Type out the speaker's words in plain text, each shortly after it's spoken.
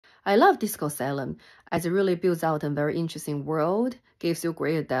I love Disco Asylum as it really builds out a very interesting world, gives you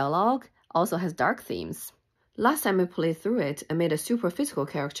great dialogue, also has dark themes. Last time I played through it, I made a super physical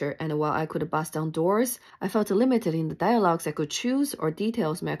character, and while I could bust down doors, I felt limited in the dialogues I could choose or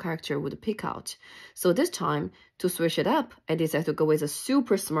details my character would pick out. So this time, to switch it up, I decided to go with a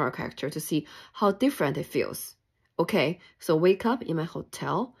super smart character to see how different it feels. Okay, so wake up in my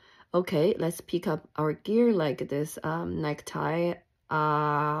hotel. Okay, let's pick up our gear like this necktie,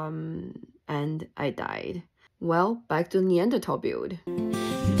 and I died. Well, back to Neanderthal build.